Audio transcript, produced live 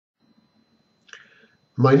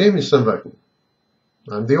My name is Sam Vaknin.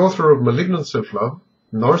 I'm the author of Malignant Self-Love,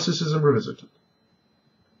 Narcissism Revisited.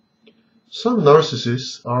 Some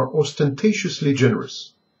narcissists are ostentatiously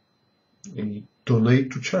generous. They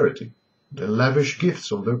donate to charity. They lavish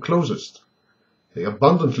gifts on their closest. They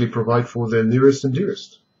abundantly provide for their nearest and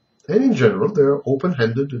dearest. And in general, they are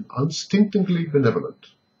open-handed and unstintingly benevolent.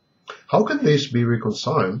 How can this be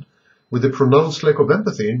reconciled with the pronounced lack of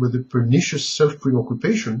empathy and with the pernicious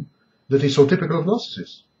self-preoccupation that is so typical of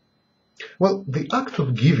narcissists? Well, the act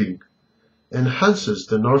of giving enhances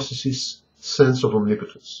the narcissist's sense of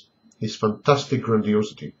omnipotence, his fantastic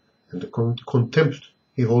grandiosity, and the contempt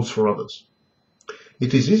he holds for others.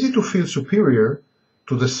 It is easy to feel superior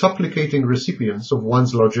to the supplicating recipients of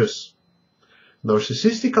one's largesse.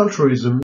 Narcissistic altruism